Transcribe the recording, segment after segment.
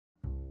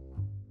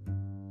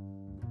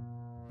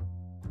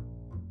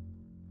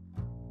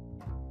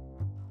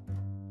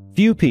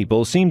Few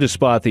people seem to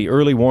spot the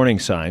early warning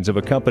signs of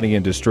a company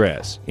in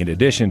distress. In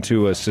addition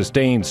to a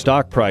sustained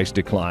stock price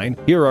decline,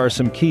 here are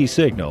some key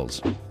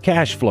signals.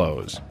 Cash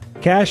flows.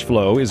 Cash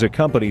flow is a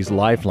company's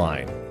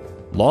lifeline.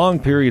 Long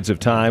periods of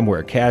time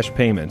where cash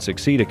payments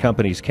exceed a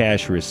company's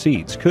cash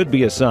receipts could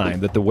be a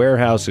sign that the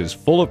warehouse is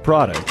full of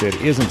product that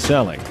isn't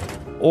selling,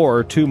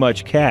 or too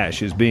much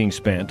cash is being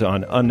spent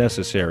on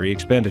unnecessary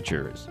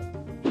expenditures.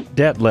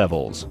 Debt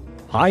levels.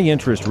 High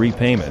interest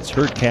repayments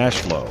hurt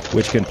cash flow,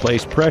 which can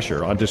place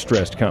pressure on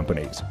distressed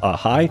companies. A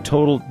high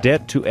total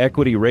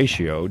debt-to-equity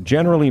ratio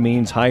generally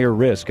means higher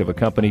risk of a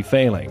company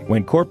failing.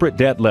 When corporate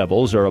debt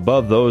levels are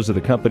above those of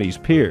the company's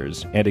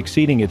peers and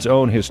exceeding its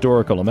own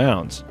historical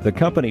amounts, the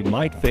company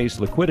might face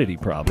liquidity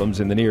problems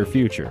in the near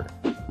future.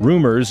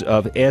 Rumors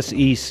of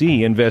SEC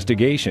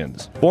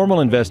investigations.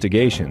 Formal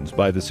investigations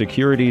by the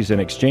Securities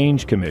and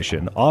Exchange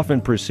Commission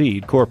often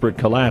precede corporate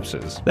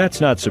collapses.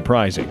 That's not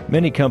surprising.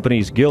 Many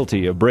companies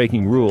guilty of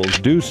breaking rules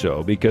do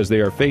so because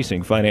they are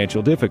facing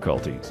financial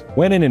difficulties.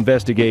 When an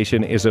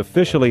investigation is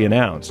officially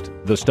announced,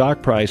 the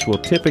stock price will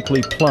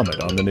typically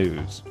plummet on the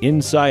news.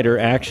 Insider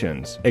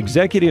actions.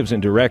 Executives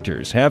and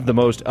directors have the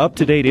most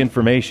up-to-date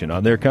information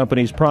on their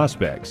company's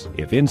prospects.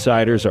 If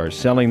insiders are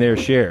selling their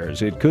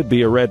shares, it could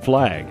be a red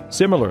flag.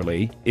 Similarly,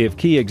 if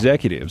key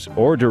executives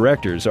or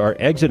directors are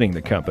exiting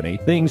the company,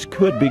 things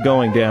could be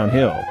going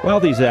downhill. While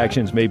these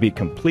actions may be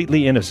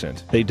completely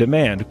innocent, they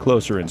demand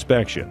closer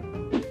inspection.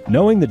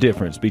 Knowing the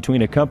difference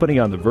between a company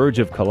on the verge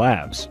of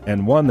collapse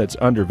and one that's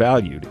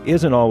undervalued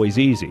isn't always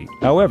easy.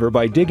 However,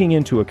 by digging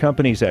into a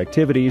company's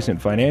activities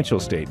and financial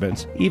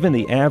statements, even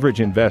the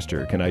average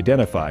investor can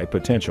identify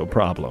potential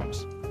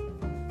problems.